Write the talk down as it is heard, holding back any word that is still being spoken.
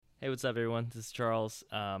Hey, what's up, everyone? This is Charles.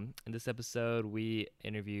 In this episode, we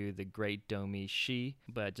interview the great Domee Shi,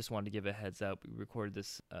 but just wanted to give a heads up. We recorded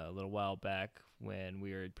this a little while back when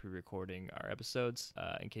we were pre-recording our episodes,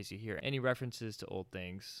 in case you hear any references to old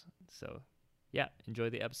things. So, yeah,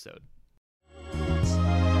 enjoy the episode.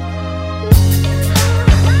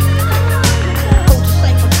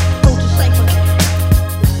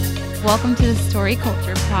 Welcome to the Story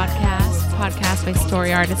Culture podcast by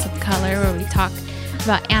story artists of color, where we talk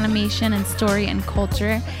about animation and story and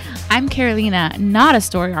culture. I'm Carolina, not a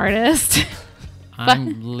story artist.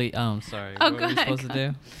 I'm Lee. Oh, I'm sorry. Oh, what are we supposed to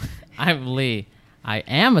do? I'm Lee. I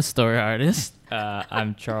am a story artist.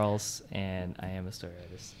 I'm Charles, and I am a story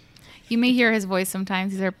artist. You may hear his voice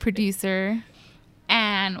sometimes. He's our producer.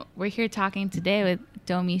 And we're here talking today with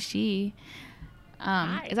Domee Shi.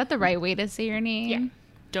 Is that the right way to say your name? Yeah.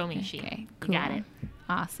 Domee Shi. Okay, cool. You got it.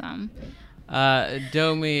 Awesome.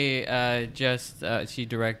 Domee she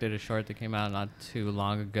directed a short that came out not too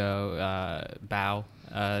long ago, Bow.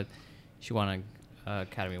 She won an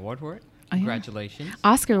Academy Award for it. Congratulations.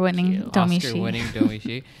 Oscar-winning Domee Shi. Oscar-winning Domee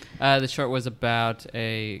Shi. The short was about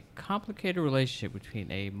a complicated relationship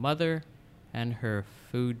between a mother and her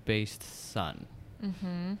food-based son.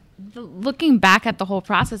 Mm-hmm. Looking back at the whole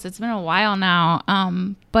process, it's been a while now.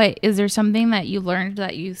 But is there something that you learned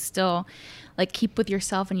that you still keep with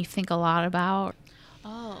yourself and you think a lot about?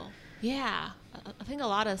 Oh, yeah. I think a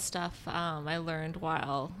lot of stuff I learned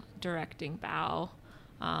while directing Bow,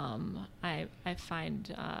 I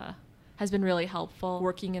find has been really helpful.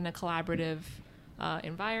 Working in a collaborative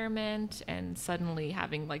environment and suddenly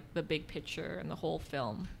having the big picture and the whole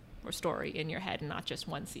film or story in your head and not just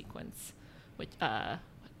one sequence, which, that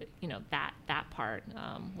part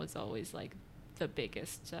was always the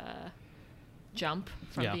biggest jump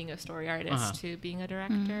from being a story artist to being a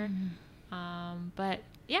director. But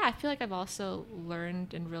yeah, I feel like I've also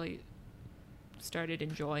learned and really started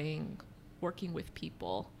enjoying working with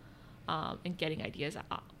people and getting ideas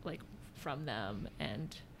from them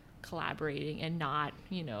and collaborating and not,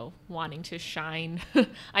 wanting to shine.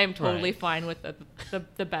 I am totally fine with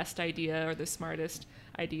the best idea or the smartest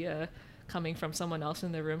idea coming from someone else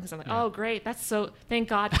in the room, because I'm like, oh, great, that's so, thank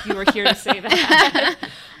God you were here to say that.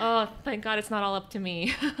 Oh, thank God it's not all up to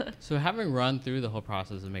me. So having run through the whole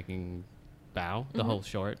process of making Bow, the whole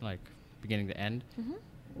short, beginning to end,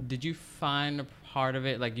 did you find a part of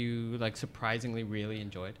it you surprisingly really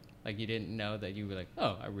enjoyed? You didn't know that you were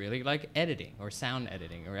oh, I really like editing or sound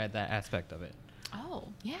editing or that aspect of it. Oh,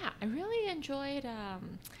 yeah, I really enjoyed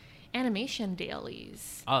animation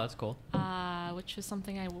dailies. Oh, that's cool. Which was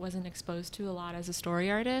something I wasn't exposed to a lot as a story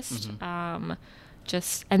artist.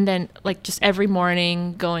 Just every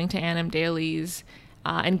morning going to anim dailies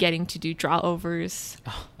and getting to do draw overs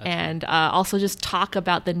and also just talk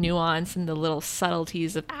about the nuance and the little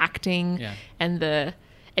subtleties of acting and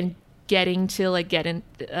getting to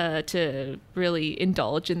to really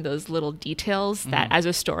indulge in those little details that as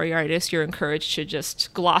a story artist you're encouraged to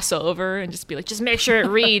just gloss over and just be just make sure it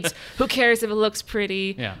reads. Who cares if it looks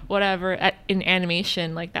pretty? Whatever. In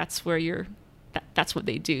animation, that's where that's what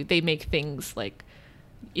they do. They make things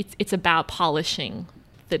it's about polishing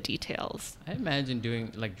the details. I imagine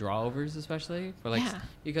doing draw overs, especially for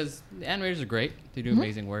because the animators are great. They do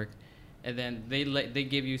amazing work, and then they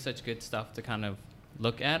give you such good stuff to kind of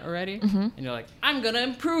look at already, and you're like, I'm gonna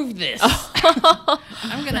improve this.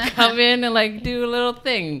 I'm gonna come in and do a little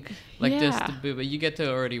thing just to but you get to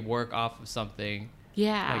already work off of something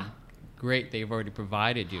great they've already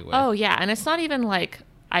provided you with. Oh yeah, and it's not even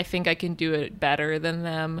I think I can do it better than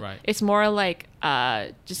them. Right. It's more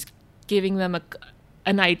just giving them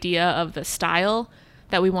an idea of the style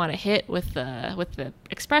that we want to hit with the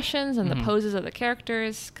expressions and the poses of the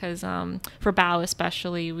characters, because for Bao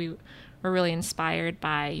especially, we were really inspired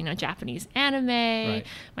by Japanese anime. Right.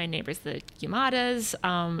 My neighbors, the Yamadas,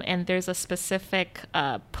 and there's a specific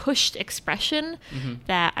pushed expression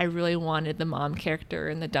that I really wanted the mom character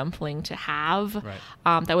and the dumpling to have.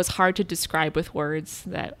 Right. That was hard to describe with words,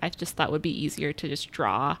 that I just thought would be easier to just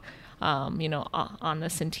draw, on the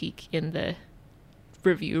Cintiq in the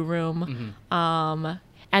review room.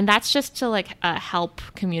 And that's just to help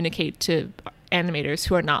communicate to animators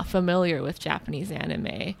who are not familiar with Japanese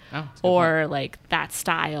anime or that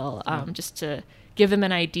style, just to give them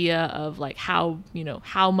an idea of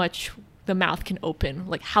how much the mouth can open,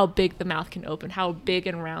 how big the mouth can open, how big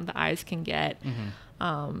and round the eyes can get.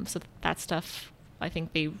 So that stuff I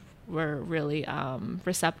think they were really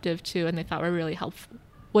receptive to, and they thought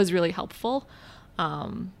was really helpful,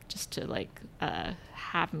 just to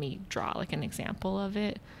have me draw an example of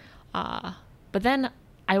it. But then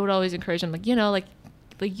I would always encourage them,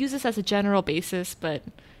 use this as a general basis, but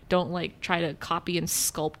don't like try to copy and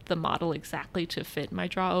sculpt the model exactly to fit my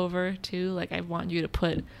draw over too. Like I want you to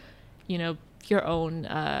put, you know, your own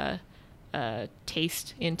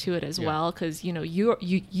taste into it as well, because you know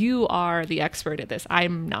you are the expert at this.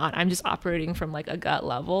 I'm not. I'm just operating from like a gut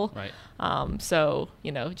level. Right. So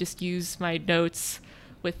you know, just use my notes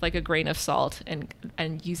with like a grain of salt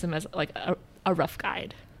and use them as like a rough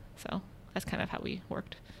guide. So that's kind of how we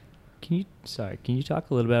worked. Can you talk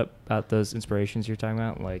a little bit about those inspirations you're talking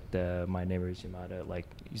about, like the My Neighbor is Yamada? Like,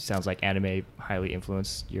 it sounds like anime highly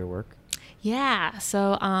influenced your work. Yeah.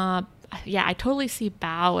 So, I totally see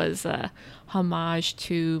Bao as a homage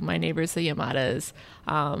to My Neighbors the Yamadas,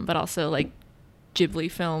 but also like Ghibli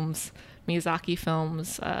films, Miyazaki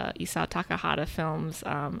films, Isao Takahata films.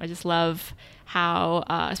 I just love how,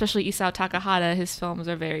 especially Isao Takahata, his films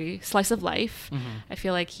are very slice of life. Mm-hmm. I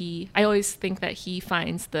feel like I always think that he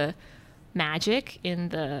finds the magic in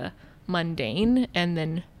the mundane, and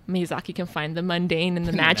then Miyazaki can find the mundane in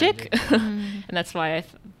the magic. And that's why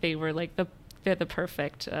they were like they're the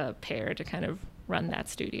perfect pair to kind of run that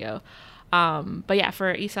studio. But yeah,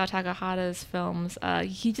 for Isao Takahata's films, and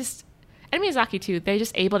Miyazaki too, they're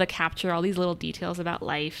just able to capture all these little details about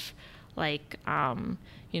life, like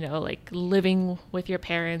you know, like living with your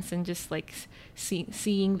parents and just like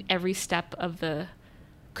seeing every step of the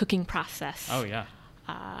cooking process. Oh yeah.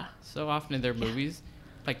 So often in their movies,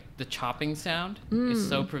 like the chopping sound is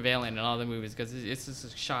so prevalent in all the movies because it's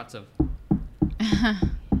just shots of.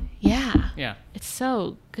 Yeah. It's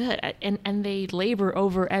so good, and they labor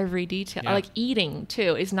over every detail. Like eating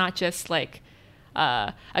too is not just like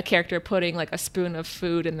a character putting like a spoon of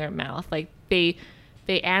food in their mouth. Like they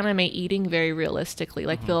animate eating very realistically.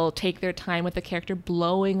 Like they'll take their time with the character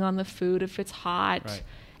blowing on the food if it's hot. Right.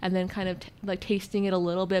 And then kind of like tasting it a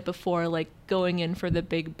little bit before like going in for the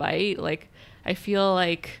big bite. Like I feel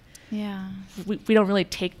like we don't really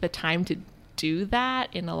take the time to do that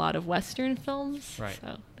in a lot of Western films. Right.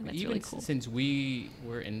 So that's even really cool. Since we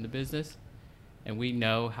were in the business and we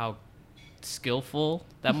know how skillful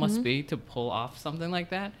that must be to pull off something like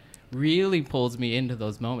that, really pulls me into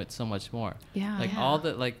those moments so much more. Yeah. Like all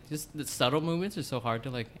the like just the subtle movements are so hard to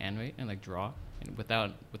like animate and like draw.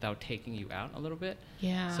 Without taking you out a little bit.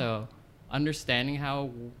 Yeah. So understanding how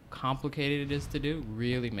complicated it is to do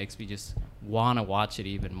really makes me just want to watch it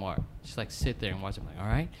even more. Just like sit there and watch it. I'm like,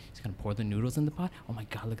 all right, he's going to pour the noodles in the pot. Oh my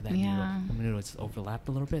God, look at that noodle. The noodle just overlapped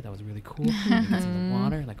a little bit. That was really cool. Got some of the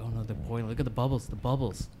water. Like, oh no, they're boiling. Look at the bubbles.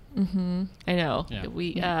 Mm-hmm. I know.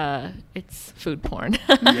 Yeah. It's food porn.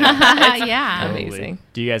 Yeah. Amazing.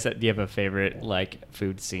 Do you have a favorite like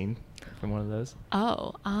food scene from one of those?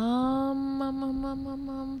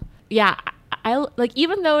 Yeah, I like,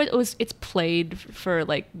 even though it's played for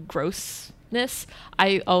like grossness,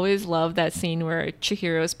 I always love that scene where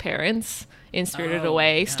Chihiro's parents in Spirited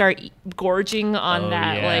Away start gorging on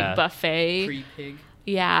that like buffet. Pre-pig.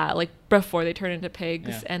 Yeah, like before they turn into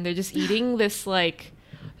pigs, and they're just eating this like.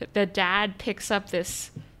 The dad picks up this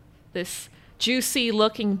juicy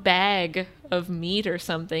looking bag of meat or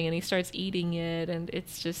something, and he starts eating it, and it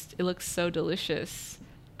looks so delicious.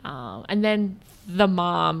 And then the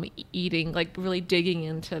mom eating, like really digging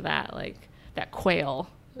into that, like that quail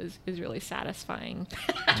is really satisfying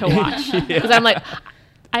to watch. Because I'm like,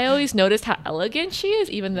 I always noticed how elegant she is,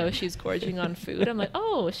 even though she's gorging on food. I'm like,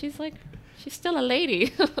 oh, she's still a lady.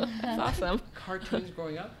 That's awesome. Cartoons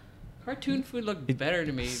growing up. Cartoon food looked better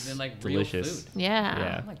to me than like delicious. Real food.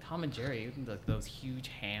 Yeah. Like Tom and Jerry, like those huge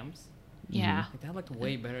hams. Yeah. Like that looked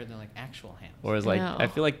way better than like actual hams. Whereas like I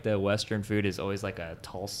feel like the Western food is always like a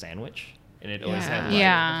tall sandwich, and it always had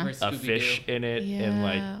like a fish in it, and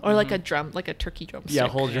like or like a turkey drumstick. Yeah, a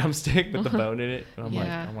whole drumstick with the bone in it. And I'm like,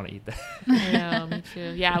 I want to eat that. Yeah, me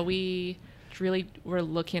too. Yeah, we really were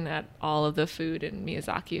looking at all of the food in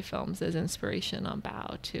Miyazaki films as inspiration on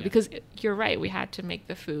Bao too, because you're right, we had to make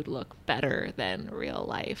the food look better than real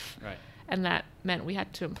life. Right. And that meant we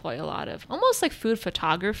had to employ a lot of almost like food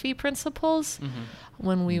photography principles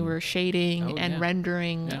when we were shading and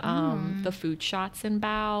rendering the food shots in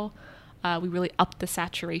Bao. We really upped the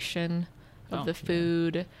saturation of the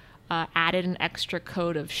food, added an extra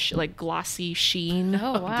coat of like glossy sheen.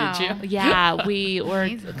 Oh, wow. Did you? Yeah, we were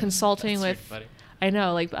consulting That's with, I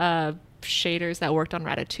know, like shaders that worked on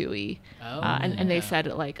Ratatouille. And they said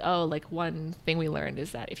like one thing we learned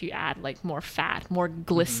is that if you add like more fat, more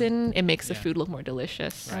glisten, it makes the food look more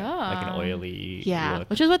delicious. Right. Like an oily look.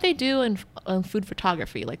 Which is what they do in food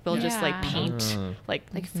photography. Like they'll just like paint like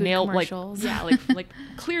food nail commercials. like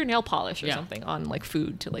clear nail polish or something on like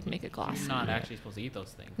food to like make it glossy. You're not actually supposed to eat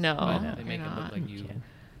those things. No, They make it look like you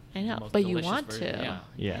I know, most but you delicious want version. to. Yeah.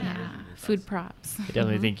 Yeah. Food props. I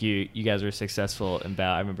definitely think you guys were successful in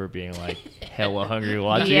Bao. I remember being like hella hungry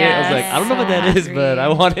watching it. I was like, I don't know what that is, but I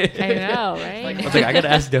want it. I know, right? Like, I was like, I gotta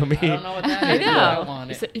ask Domee. I don't know what that I is. but know. I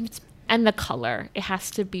want it. And the color, it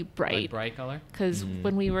has to be Like bright. bright color. Because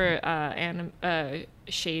when we were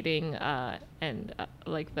shading and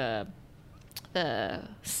like the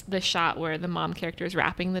shot where the mom character is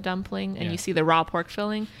wrapping the dumpling and Yeah. you see the raw pork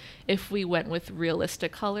filling, if we went with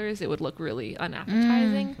realistic colors, it would look really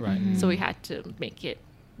unappetizing. Right. So we had to make it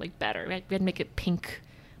like better. We had to make it pink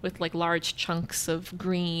with like large chunks of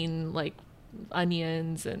green, like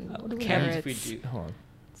onions and carrots. Hold on.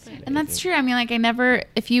 And that's true. I mean, like, I never,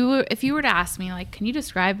 if you were to ask me, like, can you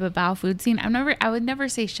describe a Bao food scene? I would never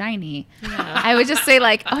say shiny. Yeah. I would just say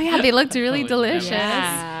like, oh yeah, they looked really Oh, delicious.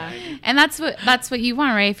 Yeah. And that's what you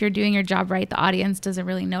want, right? If you're doing your job right, the audience doesn't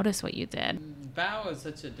really notice what you did. Bao is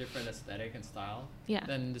such a different aesthetic and style Yeah.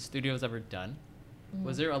 than the studio's ever done.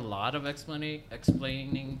 Was there a lot of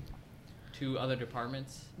explaining to other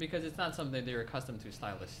departments? Because it's not something they're accustomed to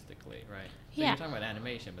stylistically, right? So Yeah. you're talking about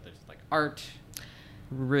animation, but there's like art,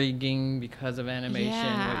 rigging because of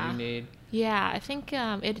animation, what you need. Yeah, I think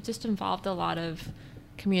it just involved a lot of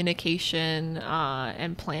communication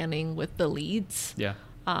and planning with the leads. Yeah.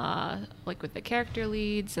 Like with the character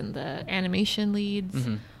leads and the animation leads,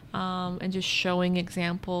 and just showing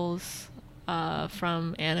examples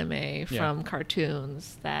from anime, from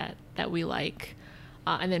cartoons that we like,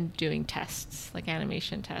 and then doing tests, like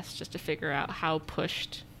animation tests, just to figure out how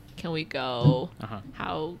pushed can we go,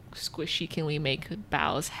 how squishy can we make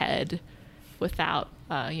Bao's head without,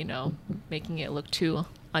 making it look too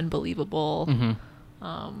unbelievable.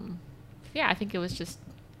 Yeah, I think it was just,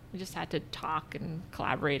 we just had to talk and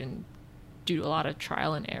collaborate and do a lot of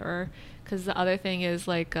trial and error. Because the other thing is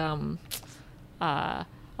like a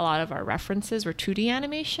lot of our references were 2D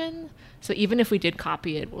animation. So even if we did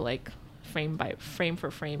copy it, like frame for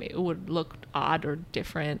frame, it would look odd or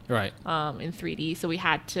different Right. in 3D. So we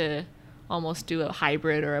had to almost do a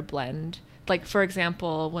hybrid or a blend. Like, for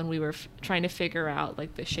example, when we were trying to figure out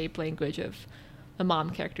like the shape language of the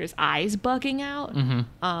mom character's eyes bugging out,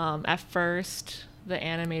 at first the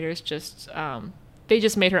animators just they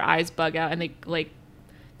just made her eyes bug out, and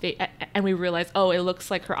and we realized, oh, it looks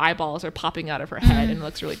like her eyeballs are popping out of her head, and it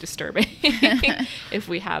looks really disturbing if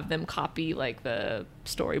we have them copy like the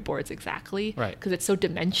storyboards exactly, Right? Because it's so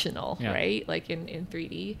dimensional, Yeah. right? Like in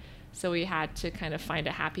 3D. So we had to kind of find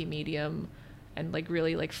a happy medium and like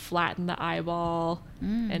really like flatten the eyeball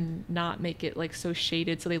and not make it like so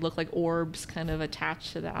shaded so they look like orbs kind of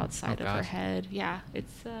attached to the outside of her gosh. head. Yeah,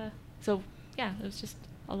 it's so yeah, it was just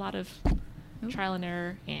a lot of trial and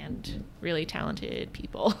error and really talented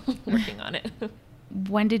people working on it.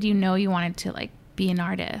 When did you know you wanted to like be an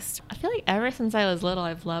artist? I feel like ever since I was little,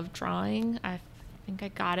 I've loved drawing. I think I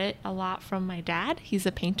got it a lot from my dad. He's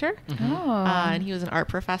a painter, Oh. and he was an art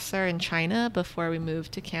professor in China before we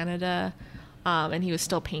moved to Canada. And he was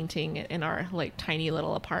still painting in our like tiny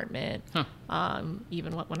little apartment,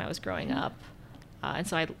 even when I was growing up. And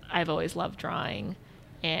so I've always loved drawing.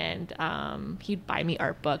 And he'd buy me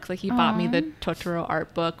art books. Like he bought me the Totoro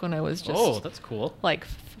art book when I was just Oh, that's cool. like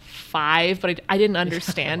 5, but I didn't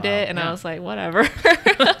understand Wow. it, and I was like, whatever.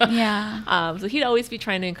 Yeah. So he'd always be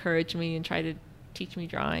trying to encourage me and try to teach me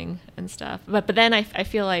drawing and stuff. But then I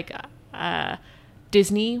feel like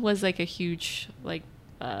Disney was like a huge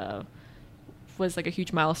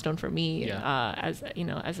milestone for me as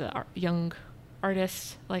a young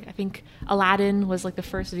artist. Like I think Aladdin was like the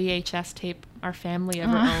first VHS tape our family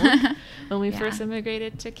ever owned when we first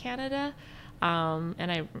immigrated to Canada.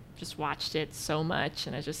 And I just watched it so much,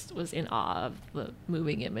 and I just was in awe of the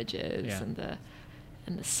moving images and the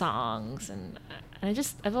songs, and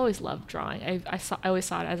I've always loved drawing. I always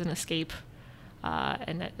saw it as an escape,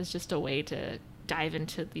 and it was just a way to dive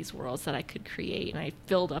into these worlds that I could create. And I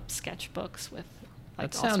filled up sketchbooks with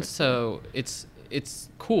like That all sounds sorts of so. It's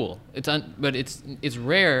cool. But it's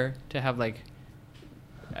rare to have like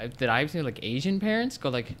that I've seen like Asian parents go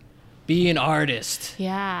like, be an artist.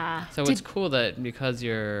 Yeah. So it's cool that because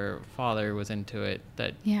your father was into it,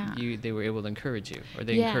 that Yeah. they were able to encourage you, or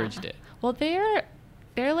they encouraged it. Well, they're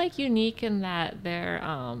like unique in that they're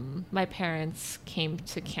my parents came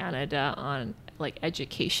to Canada on like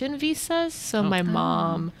education visas. So my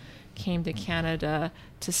mom came to Canada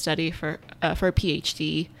to study for a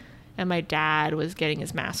PhD, and my dad was getting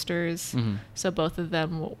his master's. So both of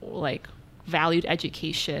them like valued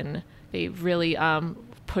education. They really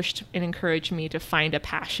pushed and encouraged me to find a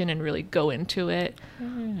passion and really go into it,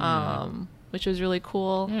 which was really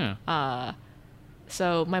cool. Yeah.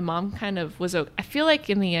 So my mom kind of was, I feel like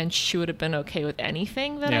in the end she would have been okay with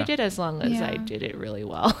anything that I did as long as I did it really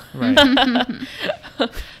well. Right.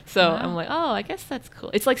 So I'm like, oh, I guess that's cool.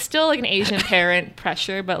 It's like still like an Asian parent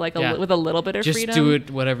pressure, but like with a little bit of just freedom. Just do it,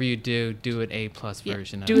 whatever you do an A+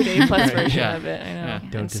 version of it. Do an A+ version of it. I know. Yeah.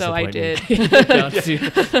 Don't and so I did. Don't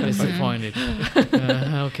disappointed.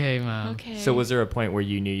 Okay, Mom. Okay. So was there a point where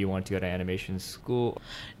you knew you wanted to go to animation school?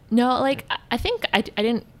 No, like I think I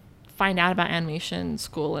didn't find out about animation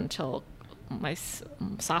school until my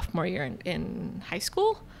sophomore year in high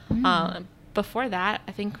school. Before that,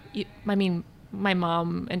 I think, my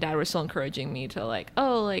mom and dad were still encouraging me to like,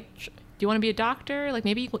 do you want to be a doctor? Like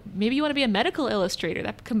maybe you want to be a medical illustrator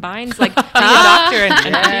that combines like being a doctor and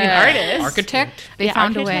being an artist. Architect? They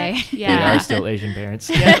found a way. They are still Asian parents.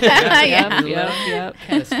 Yep.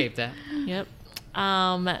 Can't escape that. Yep.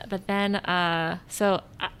 But then,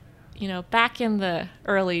 back in the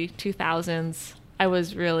early 2000s, I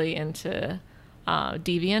was really into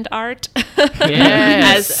deviant art.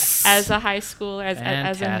 Yes. as a high schooler, as a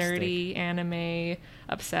Fantastic. nerdy anime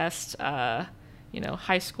obsessed, high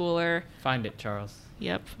schooler. Find it, Charles.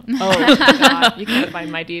 Yep. Oh God, you can't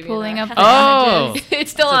find my deviant. Pulling art. up the Oh! images.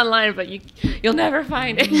 It's still online, but you'll never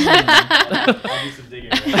find it. I'll do some digging.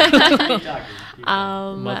 Keep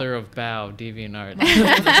talking. Mother of Bao, DeviantArt.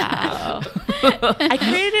 Wow. I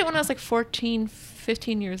created it when I was like 14,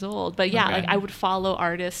 15 years old. But yeah, Okay. like I would follow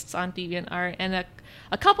artists on DeviantArt, and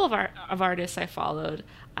a couple of artists I followed,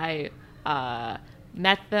 I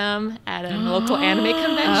met them at a local anime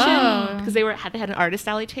convention because they had an artist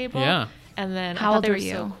alley table. Yeah. And then How I thought old they were were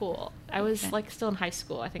you? so cool. I was like still in high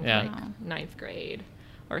school, I think Yeah. like ninth grade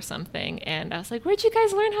or something. And I was like, where'd you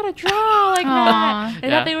guys learn how to draw like that? And I Yeah.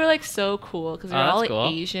 thought they were like so cool because they were Oh, all that's like cool.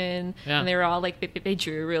 Asian Yeah. and they were all like, they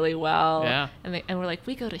drew really well. Yeah. And we're like,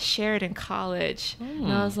 we go to Sheridan College. And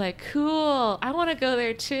I was like, cool, I want to go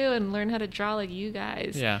there too and learn how to draw like you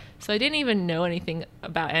guys. Yeah. So I didn't even know anything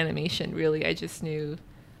about animation really. I just knew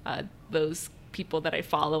those people that I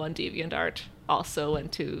follow on DeviantArt also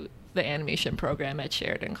went to the animation program at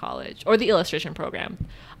Sheridan College, or the illustration program.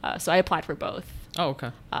 So I applied for both Oh,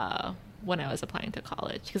 okay. when I was applying to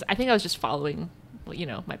college, because I think I was just following,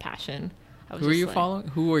 my passion. I was Who were just you like- following?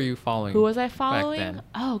 Who were you following? Who was I following? then?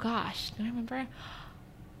 Oh gosh, do I remember?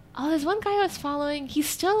 Oh, there's one guy I was following. He's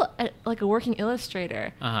still like a working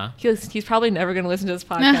illustrator. Uh-huh. He's probably never going to listen to this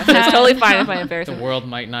podcast. So it's totally fine if I embarrass The him. world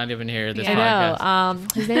might not even hear this I podcast. know.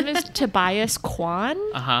 His name is Tobias Kwan.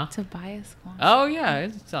 Uh-huh. Tobias Kwan. Oh, yeah.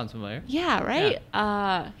 It sounds familiar. Yeah, right?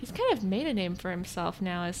 He's kind of made a name for himself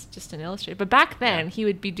now as just an illustrator. But back then, he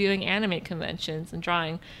would be doing anime conventions and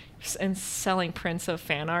drawing and selling prints of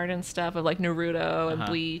fan art and stuff of like Naruto and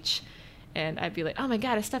Bleach. And I'd be like, oh my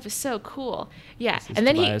God, his stuff is so cool. Yeah. This is And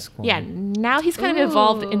then Tobias Kwan. now he's kind of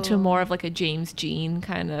evolved into Ooh. more of like a James Jean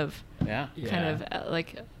kind of Yeah.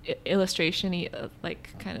 like illustration-y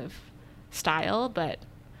like kind of style. But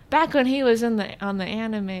back when he was on the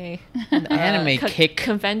anime Anime kick.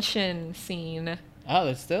 convention scene. Oh,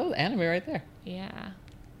 there's still anime right there. Yeah.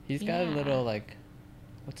 He's got a Yeah. little, like,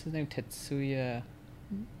 what's his name?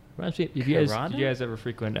 If Did you guys ever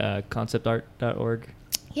frequent conceptart.org?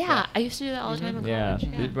 Yeah, I used to do that all the time in Yeah.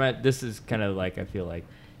 college. This is kind of like, I feel like,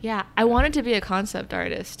 Yeah, I wanted to be a concept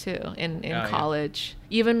artist too in yeah. college.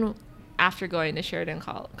 Even after going to Sheridan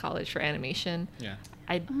College for animation, Yeah.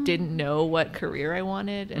 I didn't know what career I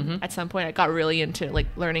wanted, and at some point I got really into like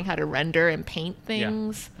learning how to render and paint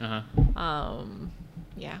things. Uh-huh.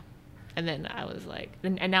 Yeah. And then I was like,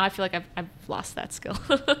 and now I feel like I've lost that skill.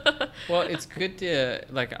 Well, it's good to,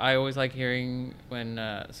 like, I always like hearing when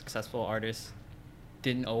successful artists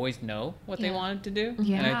didn't always know what they Yeah. wanted to do.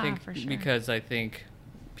 Yeah, and I think for sure. because I think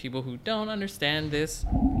people who don't understand this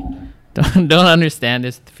don't understand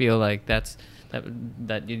this feel like that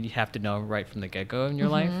you have to know right from the get-go in your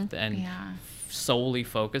life and Yeah. solely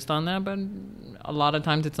focused on that, but a lot of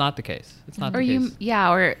times it's not the case. It's not Or the you, case.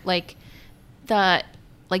 yeah, or like the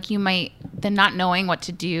not knowing what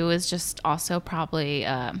to do is just also probably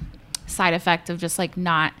a side effect of just like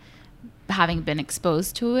not having been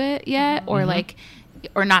exposed to it yet, or like,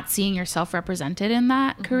 or not seeing yourself represented in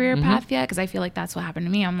that career path yet. Because I feel like that's what happened to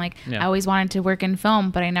me. I'm like, Yeah. I always wanted to work in film,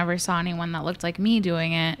 but I never saw anyone that looked like me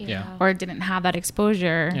doing it, Yeah. or didn't have that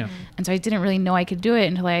exposure. Yeah. And so I didn't really know I could do it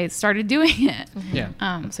until I started doing it. Yeah.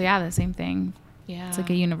 So yeah, the same thing. Yeah. It's like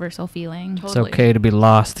a universal feeling. Totally. to be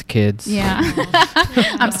lost, kids. Yeah.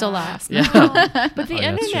 I'm still lost. Yeah. But the Oh,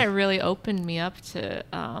 that's internet true. really opened me up to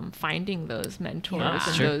finding those mentors Yeah.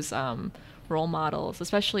 and Sure. those role models,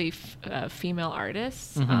 especially female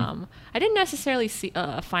artists. Mm-hmm. I didn't necessarily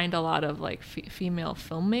find a lot of like female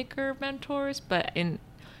filmmaker mentors, but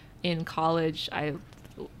in college, I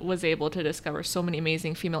was able to discover so many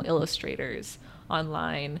amazing female illustrators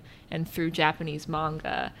online and through Japanese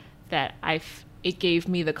manga that it gave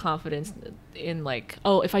me the confidence in like,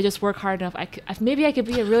 oh, if I just work hard enough, maybe I could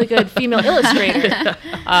be a really good female illustrator.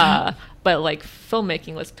 But like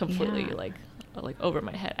filmmaking was completely like over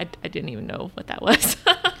my head. I didn't even know what that was.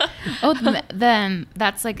 Then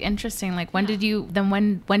that's like interesting. Like when did you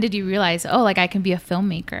realize, oh, like I can be a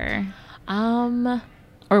filmmaker?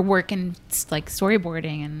 Or work in like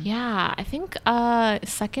storyboarding and I think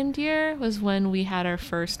second year was when we had our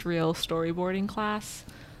first real storyboarding class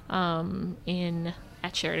at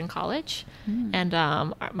Sheridan College. And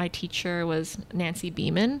my teacher was Nancy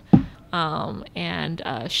Beeman,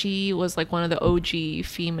 and she was like one of the OG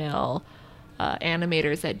female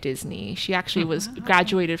animators at Disney. She actually was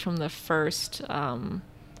graduated from the first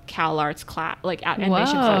Cal Arts class, like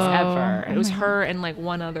animation class ever. It was her and like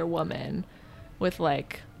one other woman with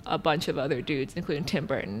like a bunch of other dudes, including Tim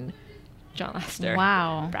Burton, John Lasseter,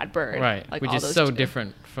 Brad Bird, right? like Which all is those so two.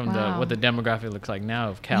 different from what the demographic looks like now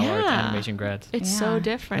of Cal Arts animation grads. It's so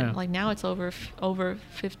different. Like now it's over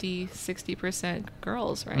 50-60%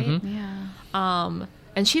 girls, right? And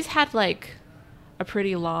she's had like a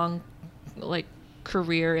pretty long like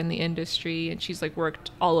career in the industry, and she's like worked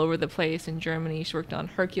all over the place in Germany. She worked on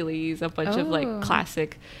Hercules, a bunch of like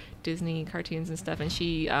classic Disney cartoons and stuff, and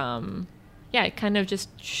she it kind of just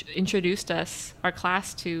introduced our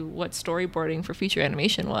class to what storyboarding for feature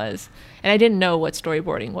animation was. And I didn't know what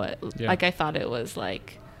storyboarding was. Like I thought it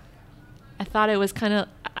was kind of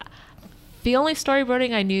the only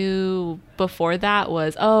storyboarding I knew before that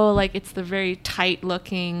was like it's the very tight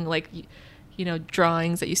looking like you know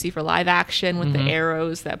drawings that you see for live action with the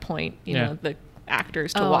arrows that point you know the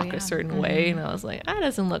actors to walk a certain way, and I was like, that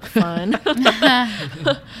doesn't look fun.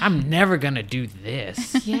 I'm never gonna do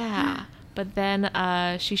this. But then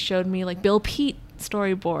she showed me like Bill Peet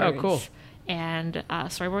storyboards. Oh, cool. And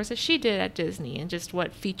storyboards that she did at Disney, and just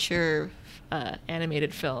what feature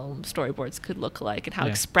animated film storyboards could look like, and how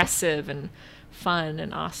expressive and fun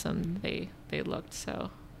and awesome they looked.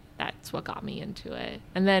 So that's what got me into it.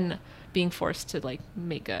 And then being forced to like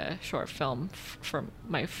make a short film for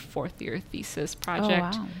my fourth year thesis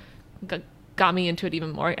project got me into it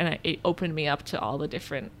even more, and it opened me up to all the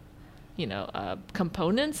different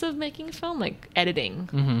components of making film, like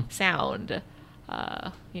editing, sound,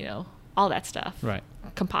 all that stuff, right?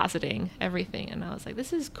 Compositing, everything. And I was like,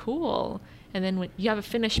 this is cool. And then when you have a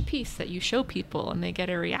finished piece that you show people and they get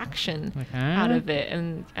a reaction out of it,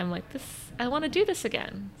 and I'm like, I want to do this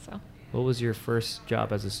again. So what was your first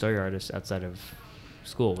job as a story artist outside of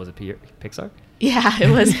school? Was it Pixar? Yeah, it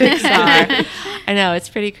was Pixar. I know, it's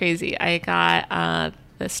pretty crazy. I got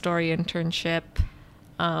the story internship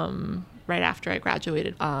right after I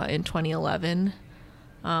graduated in 2011,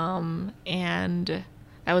 and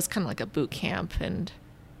that was kind of like a boot camp, and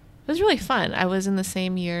it was really fun. I was in the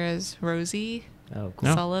same year as Rosie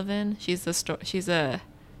Sullivan. She's a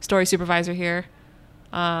story supervisor here,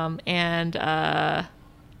 I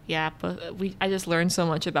just learned so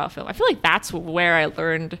much about film. I feel like that's where I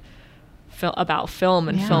learned about film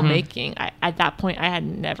and filmmaking. At that point, I had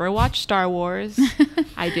never watched Star Wars.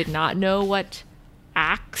 I did not know what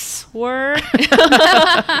acts were,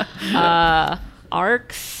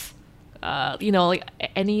 arcs, like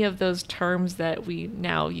any of those terms that we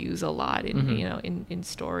now use a lot in in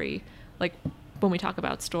story. Like when we talk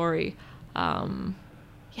about story, I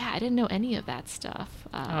didn't know any of that stuff.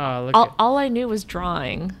 All I knew was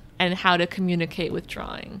drawing and how to communicate with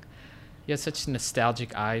drawing. You have such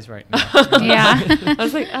nostalgic eyes right now. I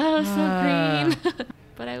was like, oh, so green.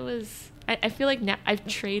 But I feel like now I've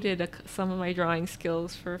traded some of my drawing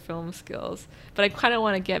skills for film skills, but I kind of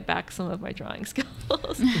want to get back some of my drawing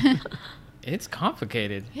skills. It's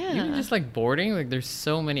complicated. Yeah. Even just like boarding, like there's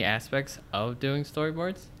so many aspects of doing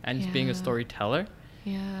storyboards and just being a storyteller.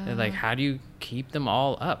 Yeah. And like, how do you keep them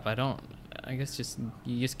all up? I guess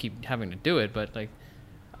you just keep having to do it, but like,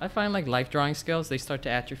 I find like life drawing skills, they start to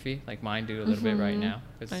atrophy, like mine do a little bit right now.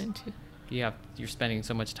 Mine too. You're spending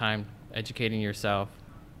so much time educating yourself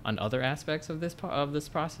on other aspects of this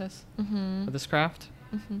process, of this craft.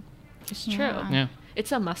 It's true. Yeah.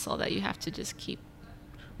 It's a muscle that you have to just keep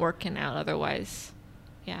working out. Otherwise,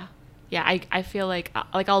 I feel like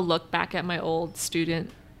I'll look back at my old student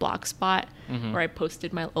blog spot where I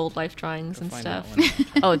posted my old life drawings and stuff.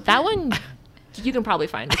 That one you can probably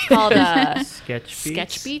find. It's called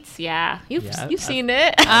Sketch Beats. Yeah, you've seen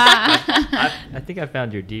it. I think I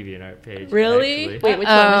found your DeviantArt page. Really? Actually. Wait, which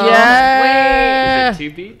one? Yeah. Wait. Is it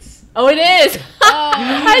 2 beats? Oh, it is.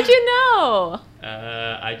 How'd you know?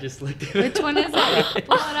 I just looked at Which one is it?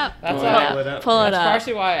 Pull it up. That's Pull it up. Pull it That's up.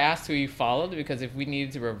 partially why I asked who you followed, because if we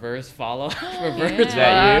needed to reverse follow, reverse Is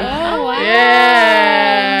that you? Oh, wow.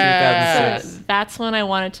 Yeah. 2006. So that's when I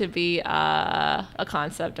wanted to be a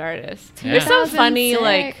concept artist. Yeah. There's some funny,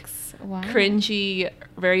 like, 2006. Wow. cringy,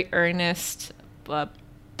 very earnest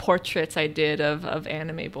portraits I did of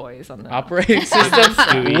anime boys on the Operating system,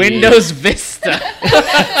 Sweet. Windows Vista.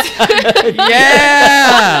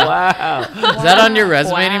 Yeah. Wow. Is that on your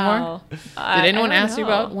resume anymore? Wow. Did I anyone don't ask you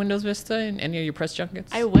about know. Windows Vista in any of your press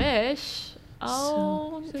junkets? I wish.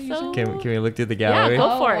 Oh, so you so Can we look through the yeah, gallery?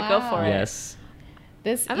 go for Oh, it. Go wow. for it. Yes.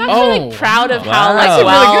 This. I'm actually Oh, like, proud of wow. how That's like a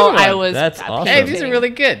really good well one. I was. That's at awesome. Hey, painting. these are really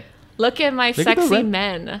good. Look at my Look at the sexy red-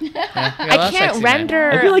 men. Yeah, you got a lot I of can't sexy men.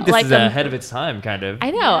 render. I feel like this like is ahead of its time, kind of. I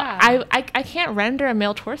know. Yeah. I can't render a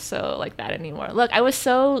male torso like that anymore. Look, I was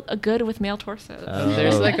so good with male torsos.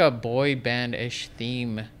 There's Oh. like a boy band-ish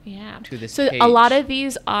theme Yeah. to this So page. a lot of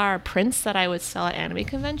these are prints that I would sell at anime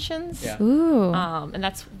conventions. Yeah. Ooh. And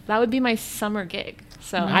that would be my summer gig.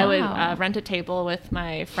 So I would Wow. rent a table with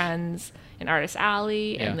my friends in Artist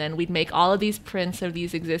Alley, Yeah. and then we'd make all of these prints of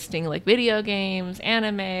these existing like video games,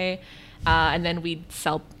 anime, and then we'd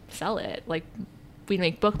sell it. Like we'd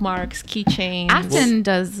make bookmarks, keychains. Afton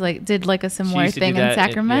did like a She similar used to do thing in that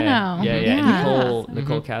Sacramento. Yeah.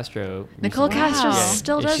 Nicole Castro. Nicole recently- Castro Wow.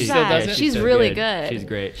 still Yeah, does she that. does it? She's so really good. She's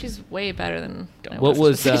great. She's way better than. I What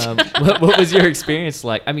was supposed to. what was your experience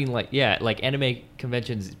like? I mean, like anime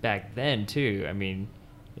conventions back then too. I mean,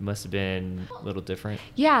 it must have been a little different.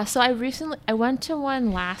 Yeah, so I went to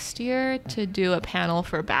one last year to do a panel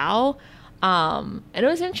for Bao, and it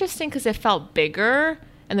was interesting because it felt bigger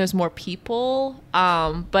and there's more people.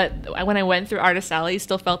 But when I went through Artist Alley, it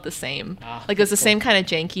still felt the same. Like it was the cool. same kind of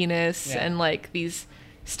jankiness Yeah. and like these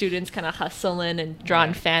students kind of hustling and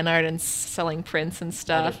drawing Yeah. fan art and selling prints and All the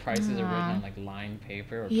stuff. prices are written on like lined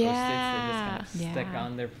paper or Yeah. post-its. They just kind of stick Yeah.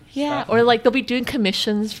 on their Yeah, stuff. or like they'll be doing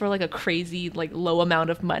commissions for like a crazy like low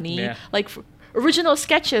amount of money, Yeah. like original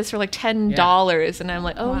sketches for like $10, and I'm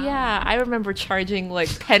like, oh Wow. yeah, I remember charging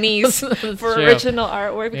like pennies for true. original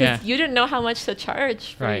artwork because Yeah. you didn't know how much to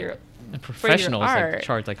charge for Right. your. And professionals art. like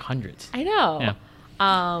charge like hundreds. I know. Yeah.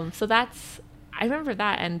 So I remember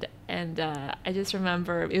that, and I just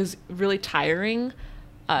remember it was really tiring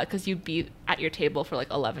because you'd be at your table for like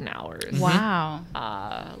 11 hours. Wow.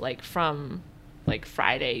 Like from like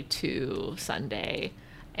Friday to Sunday,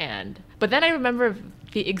 but then I remember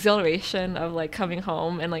the exhilaration of like coming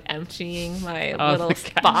home and like emptying my Oh, little the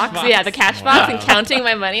cash box. box. Yeah, the cash box, and Wow. counting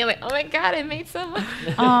my money. I'm like, oh my god, I made so much.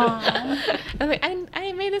 Aw. I'm like,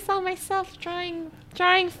 I made this all myself, drawing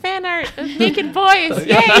fan art of naked boys.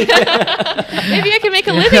 Yay! Maybe I can make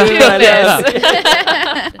a living doing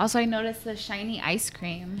this. Also, I noticed the shiny ice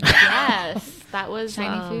cream. Yes, that was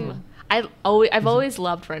Shiny food. I've always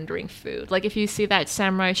loved rendering food. Like if you see that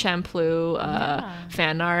Samurai Champloo Yeah.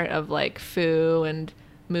 fan art of like Fu and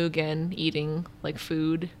Mugen eating like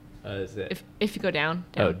food. Is it? If you go down,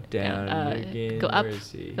 Oh, down, Mugen, go up, where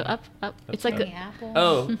is he? go up. It's like The a, apple.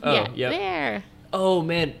 Oh, yeah, yep. there. Oh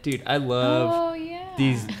man, dude, I love Oh, yeah.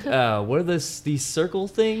 these. What are these circle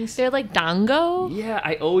things? They're like dango. Yeah,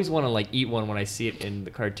 I always want to like eat one when I see it in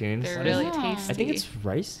the cartoons. They're What is really it? tasty. I think it's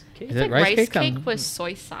rice cake. Is It's it like rice rice cake? cake with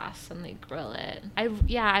soy sauce, and they grill it.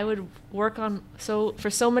 I would work on for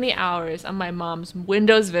so many hours on my mom's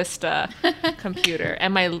Windows Vista computer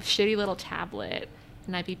and my shitty little tablet,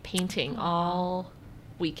 and I'd be painting all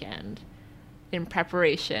weekend in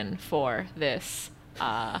preparation for this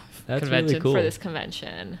That's Convention really cool. for this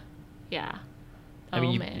convention. Yeah. I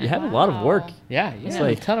mean, man. you have a lot of work. Wow. Yeah, It's yeah,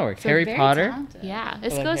 like- a ton of work. So Harry very Potter. talented. Yeah,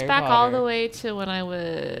 this like goes Harry back all Potter. the way to when I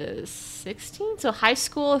was 16. So high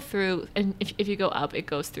school through, and if you go up, it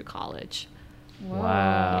goes through college. Whoa.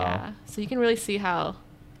 Wow. Yeah. So you can really see how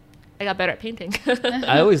I got better at painting.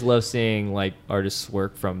 I always love seeing like artists'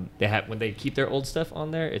 work from when they keep their old stuff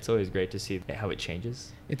on there. It's always great to see how it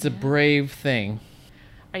changes. It's a brave thing.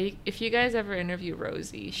 If you guys ever interview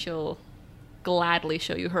Rosie, she'll gladly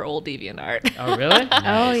show you her old DeviantArt. Oh, really? Oh,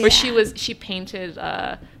 yeah. Where she painted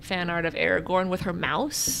fan art of Aragorn with her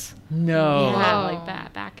mouse. No. Yeah, Wow. like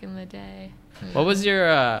that back in the day. What was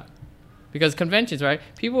your because conventions, right?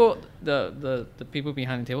 People, the people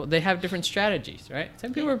behind the table, they have different strategies, right?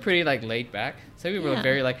 Some people are pretty like laid back. Some people are Yeah.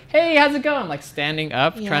 very like, "Hey, how's it going?" Like standing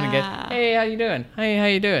up, trying to Yeah. get, "Hey, how you doing? Hey, how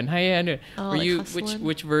you doing? How you doing?" Oh, Were like you hustling?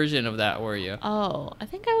 which version of that were you? Oh, I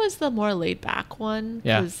think I was the more laid back one.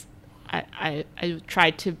 Yeah. Because I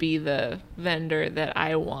tried to be the vendor that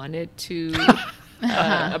I wanted to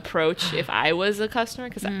approach if I was a customer,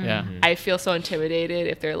 because I feel so intimidated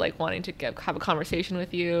if they're like wanting to have a conversation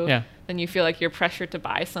with you. Yeah. Then you feel like you're pressured to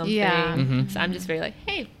buy something. Yeah. So I'm just very like,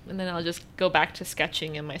 hey, and then I'll just go back to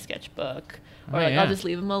sketching in my sketchbook, or Oh, like yeah. I'll just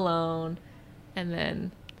leave them alone, and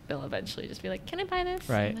then they'll eventually just be like, can I buy this?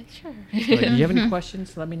 Right. I'm like, sure. Like, do you have any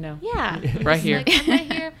questions? Let me know. Yeah. Right Just here. like, I'm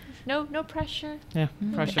right here. No pressure. Yeah.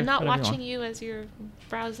 Pressure. I'm not whatever watching you as you're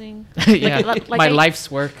browsing. Yeah. Like My I-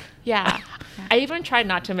 life's work. Yeah. I even tried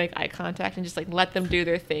not to make eye contact and just like let them do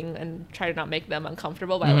their thing and try to not make them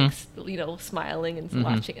uncomfortable by like smiling and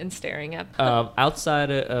watching and staring at them.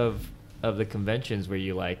 Outside of the conventions, were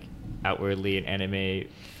you like outwardly an anime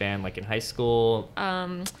fan, like in high school?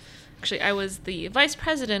 Actually, I was the vice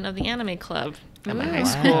president of the anime club at my high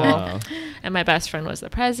Wow. school, and my best friend was the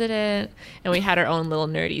president, and we had our own little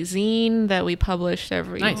nerdy zine that we published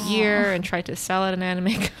every Nice. year and tried to sell at an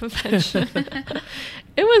anime convention.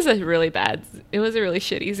 It was a really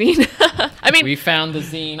shitty zine. I mean, We found the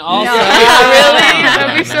zine also. yeah, really? Yeah.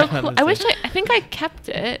 That'd be so Yeah. cool. I think I kept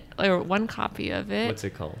it, or one copy of it. What's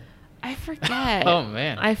it called? I forget. Oh,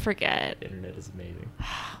 man. I forget. The internet is amazing.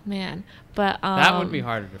 Man, but That would be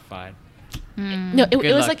harder to find. No, it Good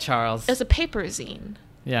was luck, like Charles. it was a paper zine.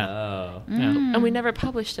 Yeah. Oh. Yeah. And we never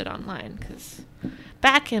published it online because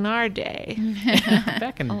back in our day,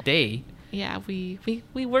 Back in the day. yeah, we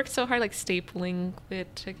worked so hard, like stapling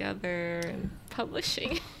it together and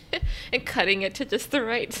publishing it and cutting it to just the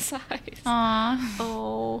right size. Aw.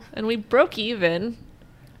 Oh, and we broke even.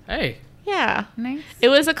 Hey. Yeah. Nice. It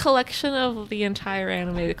was a collection of the entire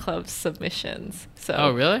animated club's submissions. So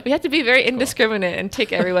Oh, really? we had to be very indiscriminate and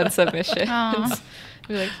take everyone's submissions. Aw.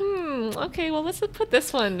 We're like, okay, well, let's put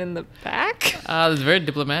this one in the back. That's very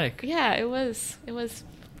diplomatic. Yeah, it was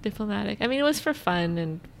diplomatic. I mean, it was for fun,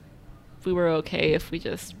 and we were okay if we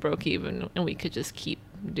just broke even and we could just keep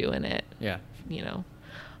doing it, Yeah. you know.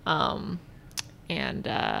 And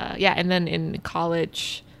then in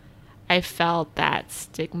college, I felt that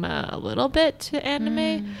stigma a little bit to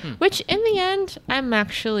anime, which in the end, I'm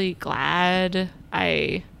actually glad.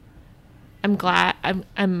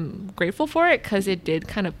 I'm grateful for it because it did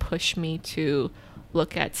kind of push me to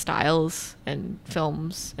look at styles and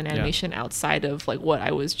films and animation outside of like what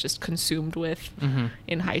I was just consumed with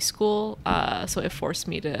in high school. So it forced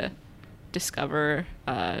me to discover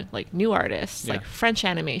like new artists, like French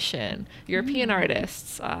animation, European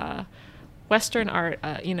artists, Western art,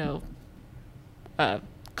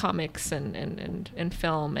 comics and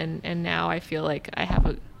film, and now I feel like I have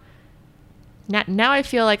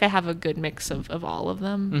a good mix of all of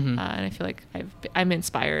them, and I feel like I'm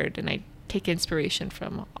inspired and I take inspiration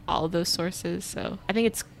from all of those sources. So I think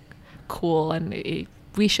it's cool, and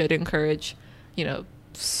we should encourage,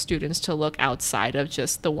 students to look outside of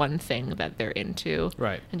just the one thing that they're into,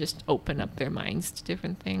 Right. and just open up their minds to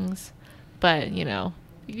different things. But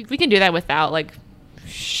we can do that without like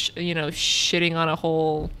shitting on a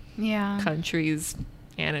whole country's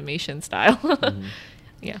animation style.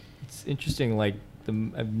 Yeah. It's interesting. Like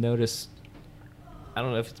I've noticed. I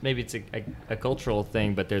don't know if it's a cultural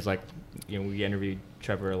thing, but there's like, we interviewed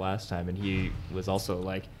Trevor last time, and he was also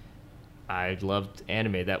like, I loved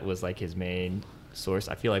anime. That was like his main source.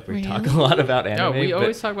 I feel like we talk a lot about anime. No, we but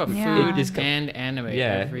always talk about food Yeah. and anime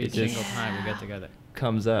every it just single time we get together.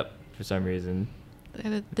 comes up for some reason.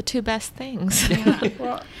 They're the two best things.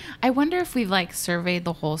 Well, I wonder if we've like surveyed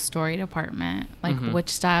the whole story department, like which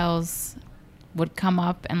styles would come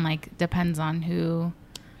up, and like depends on who.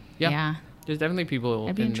 Yeah. There's definitely people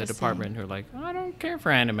That'd be in the interesting. department who are like, I don't care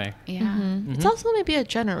for anime. Yeah. It's also maybe a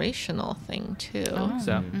generational thing too. Oh.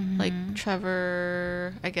 So, Like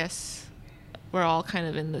Trevor, I guess we're all kind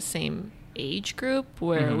of in the same age group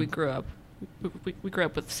where we grew up. We grew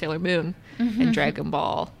up with Sailor Moon and Dragon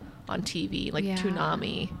Ball on TV, like Yeah.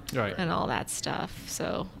 Toonami right. and all that stuff.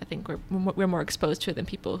 So I think we're more exposed to it than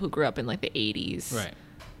people who grew up in like the 80s. Right.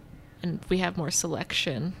 And we have more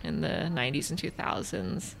selection in the 90s and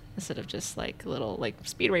 2000s instead of just like little like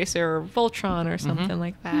Speed Racer or Voltron or something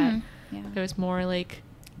like that. Yeah. There was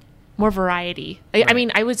more variety. I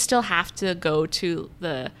mean, I would still have to go to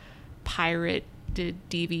the pirated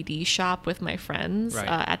DVD shop with my friends Right.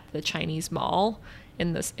 at the Chinese mall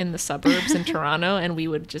in the suburbs in Toronto, and we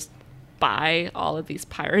would just buy all of these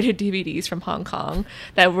pirated DVDs from Hong Kong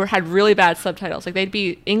that had really bad subtitles. Like they'd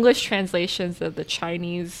be English translations of the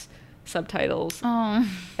Chinese subtitles, Oh.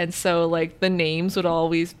 and so like the names would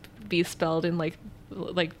always be spelled in like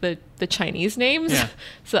the Chinese names. Yeah.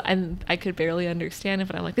 So and I could barely understand it,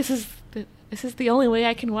 but I'm like, this is this is the only way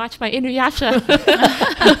I can watch my Inuyasha.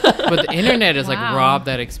 But the internet is like Wow. robbed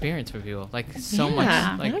that experience for people. Like so much.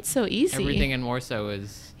 Like now it's so easy. everything in Warsaw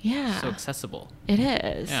is Yeah. so accessible. It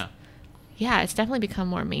is. Yeah. Yeah, it's definitely become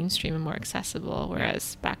more mainstream and more accessible.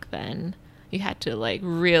 Whereas back then, you had to like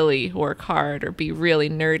really work hard or be really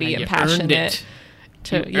nerdy you and earned passionate. it.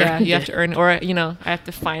 You earned You have it. to earn, or I have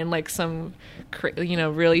to find like some,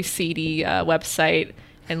 really seedy website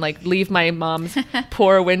and like leave my mom's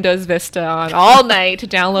poor Windows Vista on all night to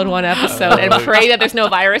download one episode and pray that there's no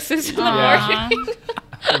viruses in the Aw. morning.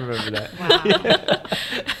 I remember that.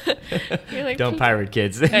 You're like, Don't pirate,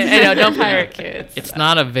 kids. I know, don't pirate kids. It's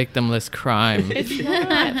not a victimless crime. It's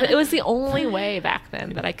not, but it was the only way back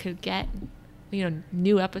then that I could get,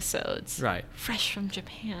 new episodes Right. fresh from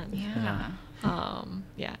Japan. Yeah.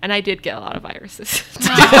 Yeah, and I did get a lot of viruses.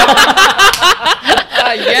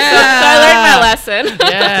 Yeah. So I learned my lesson.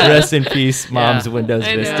 Yeah. Rest in peace, Mom's Yeah. Windows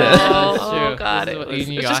I Vista. know. That's Oh, true. God, This is it what was-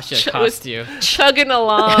 it Inuyasha just cost was you. chugging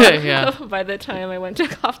along. Yeah. By the time I went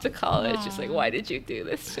off to college, just like, why did you do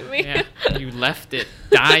this to me? Yeah. You left it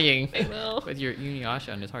dying I know. with your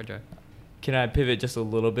Inuyasha on his hard drive. Can I pivot just a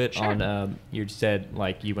little bit Sure. on? You said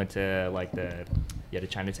like you went to like to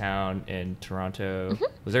Chinatown in Toronto. Mm-hmm.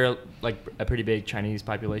 Was there like a pretty big Chinese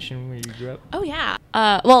population where you grew up? Oh yeah.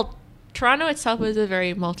 Well, Toronto itself is a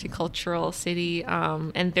very multicultural city,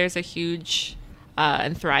 and there's a huge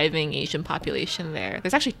and thriving Asian population there.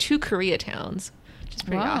 There's actually 2 Koreatowns, which is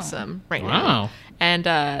pretty Wow. awesome right Wow. now. And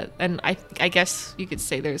I guess you could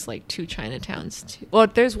say there's like 2 Chinatowns too. Well,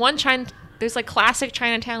 there's one There's like classic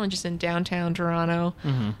Chinatown, which is in downtown Toronto,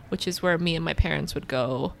 which is where me and my parents would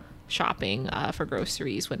go shopping for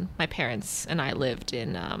groceries when my parents and I lived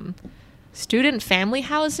in student family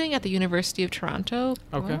housing at the University of Toronto.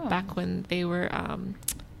 Okay. Wow. Back when they were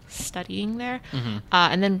studying there.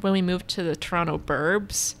 And then when we moved to the Toronto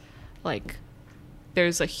burbs, like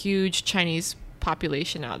there's a huge Chinese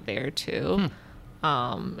population out there too.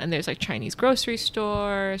 And there's like Chinese grocery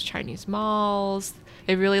stores, Chinese malls.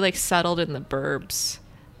 It really like settled in the burbs,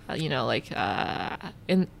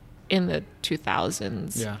 in the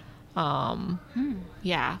 2000s. Yeah.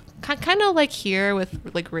 Yeah, kind of like here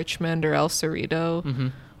with like Richmond or El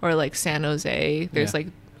Cerrito, or like San Jose. There's Yeah. like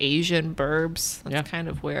Asian burbs. That's Yeah. kind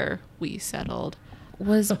of where we settled.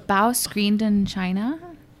 Was Bao screened in China?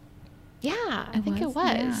 Yeah, I think it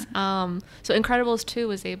was, was. So Incredibles 2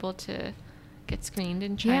 was able to get screened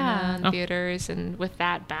in China Yeah. in Oh. theaters, and with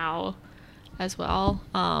that, Bao as well.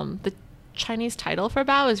 The Chinese title for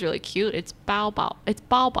Bao is really cute. It's Bao Bao. It's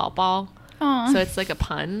Bao Bao Bao. Aw. So it's like a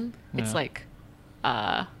pun. It's Yeah. like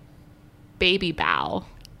baby Bao,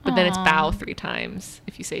 but then it's Aw. Bao 3 times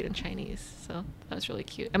if you say it in Chinese. So that was really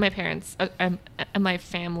cute. And my parents and my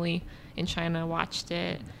family in China watched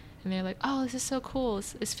it, and they're like, "Oh, this is so cool.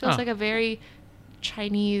 This feels Oh. like a very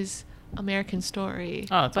Chinese American story."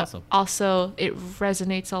 Oh, that's but awesome. Also, it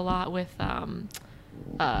resonates a lot with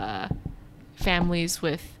families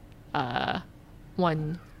with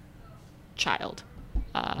one child.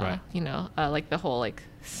 Right. Like the whole like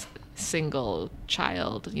single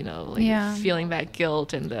child, like Yeah. feeling that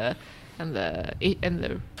guilt and the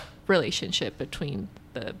relationship between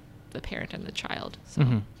the parent and the child.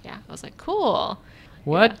 So yeah, I was like, cool.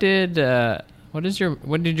 What did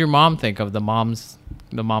your mom think of the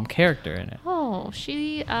mom character in it? Oh,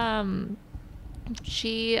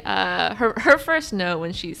 her first note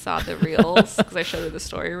when she saw the reels, because I showed her the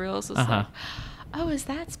story reels, was like, "Oh, is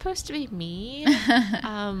that supposed to be me?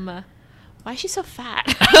 Why is she so fat?"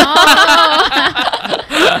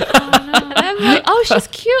 And I'm like, "Oh, she's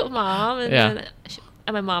cute, Mom." And Yeah. then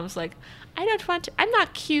and my mom's like, "I don't want to. I'm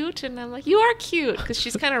not cute." And I'm like, "You are cute," because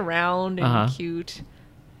she's kind of round and cute.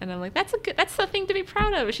 And I'm like, that's the thing to be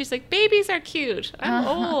proud of. She's like, babies are cute. I'm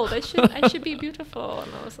old. I should be beautiful.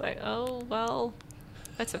 And I was like, oh well,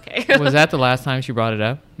 that's okay. Was that the last time she brought it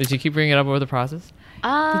up? Did she keep bringing it up over the process?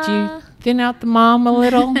 Did you Uh, thin out the mom a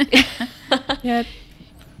little? Yeah.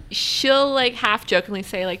 she'll like half jokingly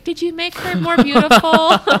say like, did you make her more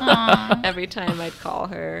beautiful? Every time I'd call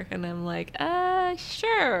her, and I'm like,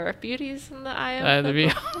 sure. Beauty's in the eye of the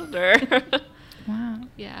beholder. Wow.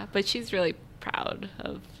 Yeah, but she's really proud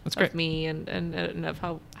of great. me and of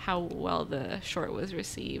how well the short was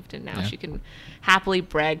received, and now Yeah. she can happily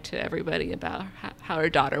brag to everybody about how her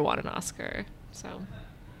daughter won an Oscar. So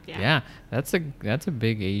Yeah, that's a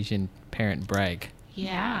big Asian parent brag.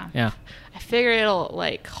 yeah. Yeah. I figure it'll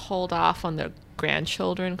like hold off on the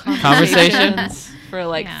grandchildren Conversation? conversations for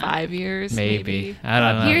like Yeah. 5 years Maybe. I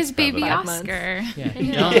don't know. Here's baby 5 months. Oscar. Yeah.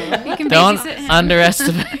 You can Don't babysit him.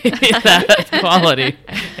 underestimate that quality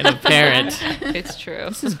in a parent. It's true.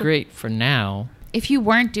 This is great for now. If you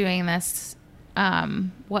weren't doing this,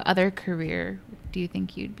 what other career do you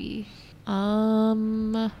think you'd be?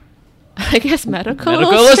 I guess medical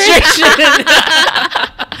illustration.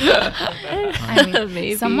 I mean,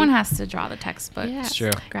 Maybe. someone has to draw the textball. Yeah. It's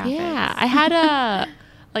true. Graphics. Yeah, I had a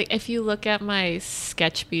like if you look at my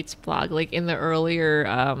Sketch Beats blog, like in the earlier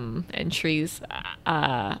entries,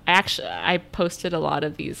 I posted a lot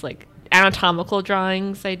of these like anatomical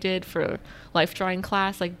drawings I did for life drawing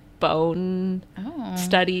class, like bone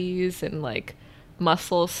studies and like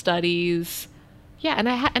muscle studies. Yeah, and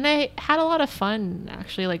I had a lot of fun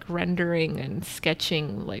actually, like rendering and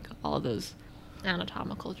sketching like all of those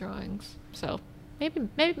anatomical drawings. So maybe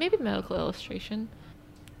medical illustration.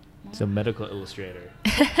 So medical illustrator.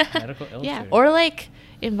 Medical illustrator. Yeah, or like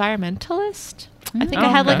environmentalist. I think I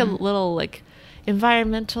had like a little like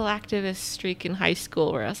environmental activist streak in high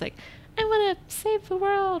school where I was like, I want to save the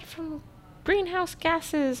world from greenhouse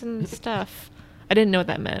gases and stuff. I didn't know what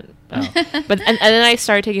that meant. But and then I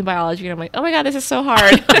started taking biology and I'm like, oh my god, this is so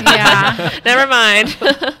hard. Yeah. Never mind.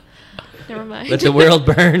 Never mind. Let the world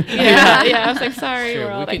burn. Yeah, I was like, sorry, Sure,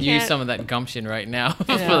 world. we could use some of that gumption right now.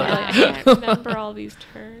 I can't remember all these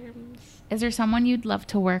terms. Is there someone you'd love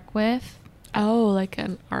to work with? Oh, like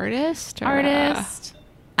an artist? Or Artist,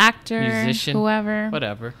 actor, Musician, whoever.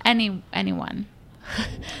 whatever. Anyone.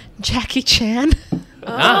 Jackie Chan.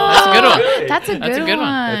 That's a good one. That's a good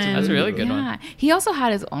one. That's a really good one. Yeah. He also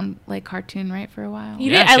had his own like cartoon, right, for a while. He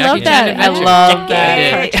Yeah, did. I Jackie love Chan that. I Adventure. love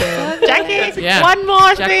Jackie. that cartoon. Jackie, Yeah. one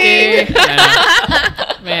more Jackie. thing.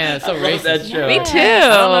 Yeah. Man, it's so love racist. that show. Me I too.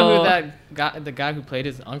 I don't know who that guy, the guy who played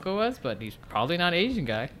his uncle was, but he's probably not Asian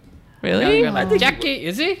guy. Really? I think Jackie,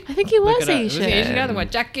 is he? I think he Look was it up. Asian. Was he Asian guy? Then what?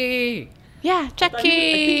 Jackie. Yeah, Jackie. I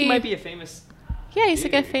think he might be a famous. Yeah, he's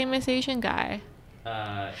like a famous Asian guy.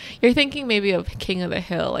 You're thinking maybe of King of the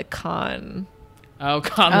Hill, like Khan. Oh,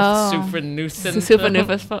 God, Oh. super nuisance. Super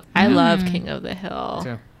Nufus. I love King of the Hill.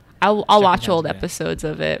 Too. I'll Jackie watch Chan's old great. episodes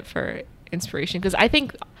of it for inspiration because I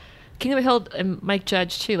think King of the Hill and Mike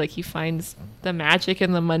Judge too, like he finds the magic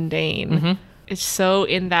in the mundane. Mhm. It's so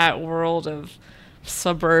in that world of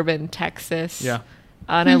suburban Texas. Yeah.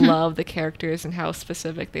 And I love the characters and how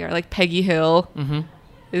specific they are. Like Peggy Hill Mm-hmm.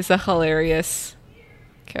 is a hilarious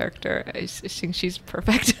character. I just think she's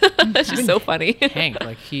perfect. She's so funny. Hank,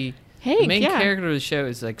 like the Hank, main yeah. character of the show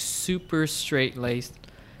is like super straight laced,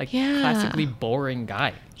 like Yeah. classically boring guy.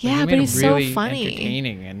 Like, Yeah, they but made him he's so really funny.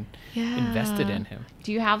 entertaining and Yeah. invested in him.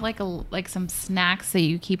 Do you have like some snacks that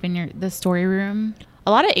you keep in the story room? A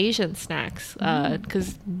lot of Asian snacks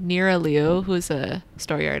because Nira Liu, who's a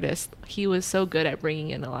story artist, he was so good at bringing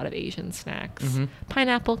in a lot of Asian snacks. Mhm.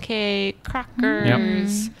 Pineapple cake,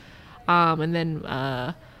 crackers. And then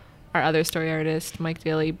our other story artist, Mike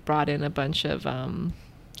Daly, brought in a bunch of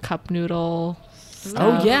cup noodle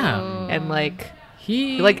stuff. Oh yeah, And like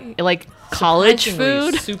he like college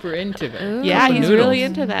surprisingly food. Super into it. Yeah, Cup of he's noodles. really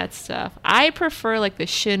into that stuff. I prefer like the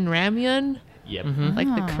Shin Ramyun. Yep. Mhm. Like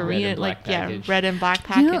the Oh. Korean, Red and black like package. red and black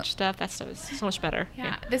You know- package stuff. That stuff is so much better.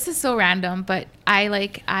 Yeah, this is so random, but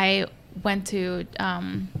I went to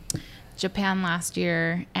Japan last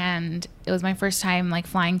year, and it was my first time like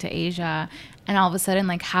flying to Asia, and all of a sudden,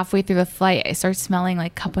 like halfway through the flight, I started smelling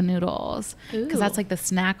like cup of noodles because that's Ooh. like the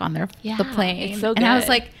snack on the Yeah, plane. it's so And I was good.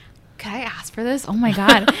 like, could I ask for this? Oh my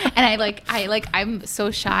god! And I'm so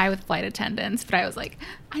shy with flight attendants, but I was like,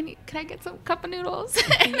 can I get some cup of noodles?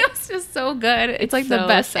 And it was just so good. It's like the so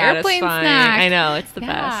best airplane satisfying. snack. I know, it's the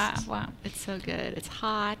Yeah, best. wow. It's so good. It's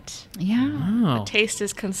hot. Yeah. Oh, Taste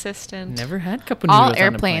is consistent. never had cup of noodles. All on a plane.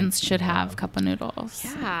 airplanes should have cup of noodles.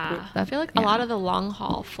 Yeah. I That- feel like yeah. a lot of the long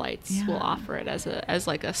haul flights Yeah. will offer it as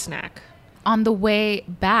like a snack. On the way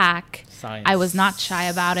back, Science. I was not shy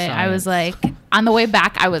about it. I was Science. like, on the way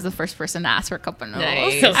back, I was the first person to ask for a cup of noodles.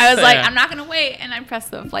 Nice. I was like, Yeah. I'm not gonna wait, and I pressed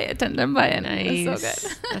the flight attendant button. It was so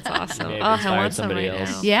good. That's awesome. Maybe Oh, I inspired want some somebody right else.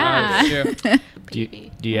 now. Yeah. Oh, sure.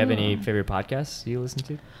 Do you have any favorite podcasts you listen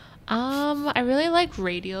to? I really like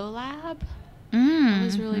Radiolab. Mm. That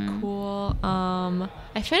was really cool.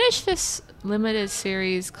 I finished this limited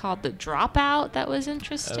series called The Dropout. That was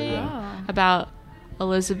interesting. yeah. About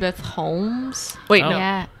Elizabeth Holmes. Wait, Oh. no.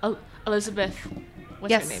 Yeah. Elizabeth. What's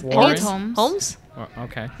Yes, her name? Warren? Holmes. Holmes?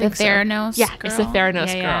 Okay. The think so. Theranos. Yeah, it's the girl.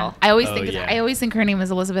 Theranos girl. I always Oh, think yeah. I always think her name is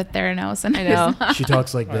Elizabeth Theranos, and I know. it's not. She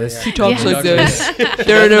talks like this. yeah. She talks like this.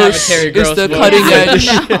 Theranos Terry is Gross the voice. cutting Yeah. edge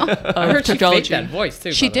I of heard she faked technology. that voice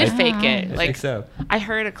too. She by the did way. fake Ah. it. I Like think so. I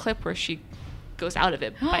heard a clip where she goes out of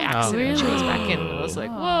it by accident. She goes back in, and I was like,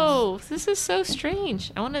 whoa, this is so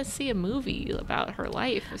strange. I want to see a movie about her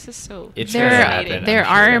life. This is so fascinating. There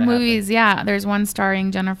are movies, there's one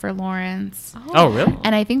starring Jennifer Lawrence. Oh, really?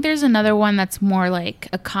 And I think there's another one that's more like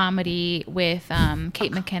a comedy with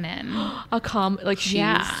Kate McKinnon. She's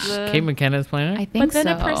Kate McKinnon's playing it? I think so. But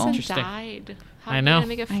then a person died. How I know. Can I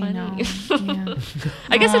make it funny? I know.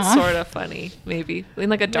 I guess it's sort of funny, maybe in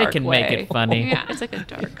like a dark way. They can make it funny. Yeah, it's like a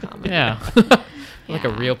dark comedy. Yeah. Like a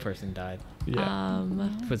real person died. Yeah.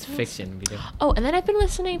 If it was fiction. Oh, and then I've been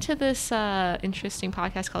listening to this interesting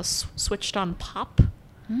podcast called Switched on Pop,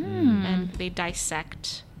 and they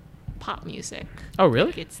dissect pop music. Oh, really?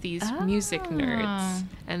 Like it's these music nerds,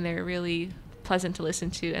 and they're really pleasant to listen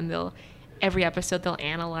to. And every episode they'll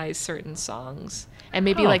analyze certain songs and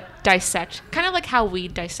maybe like dissect, kind of like how we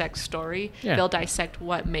dissect story. Yeah. They'll dissect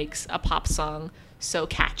what makes a pop song so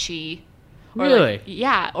catchy. Or Really?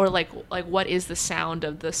 Or like what is the sound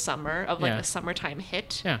of the summer of like a summertime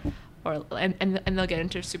hit? Yeah. Or and they'll get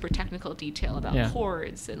into super technical detail about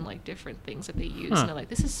chords and like different things that they use. And they're like,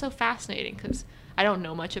 this is so fascinating because I don't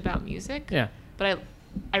know much about music. Yeah. But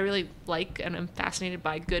I really like and I'm fascinated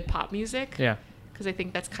by good pop music. Yeah. Because I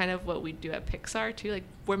think that's kind of what we do at Pixar too. Like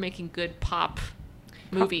we're making good pop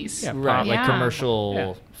movies. Yeah, Right, like Yeah.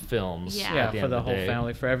 commercial films. Yeah. Yeah, at for the end of whole day.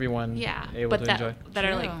 family, for everyone able but to enjoy. that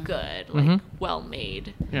are True. like good, like well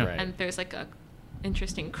made. Yeah. Right. And there's like a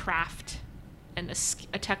interesting craft and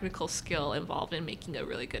a technical skill involved in making a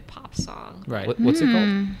really good pop song. Right. What's it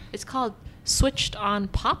called? It's called Switched on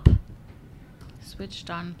Pop. Switched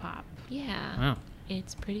on Pop. Yeah. Wow.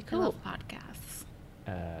 It's pretty I cool. love podcasts.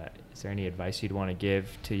 Is there any advice you'd want to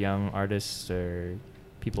give to young artists or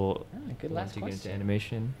people good who want last to get into question.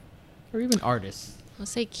 animation? Or even artists.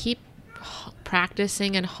 Let's say keep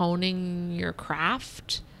practicing and honing your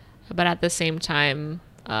craft, but at the same time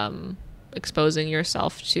exposing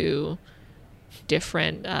yourself to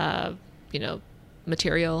different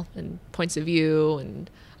material and points of view, and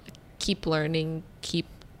keep learning, keep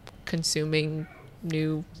consuming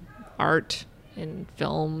new art and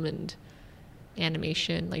film and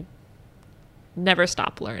animation. Like never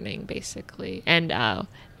stop learning, basically, and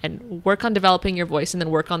work on developing your voice, and then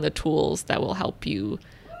work on the tools that will help you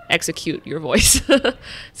execute your voice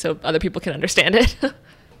so other people can understand it.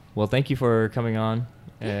 Well, thank you for coming on.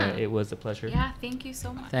 Yeah. It was a pleasure. Yeah, thank you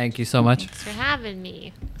so much. Thank you so much. Thanks for having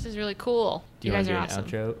me. This is really cool. Do you guys want are to awesome.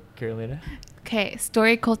 do an outro, Carolina? Okay,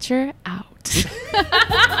 story culture out. Carolina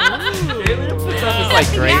puts on this like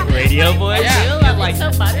great radio voice. It's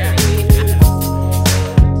so buttery.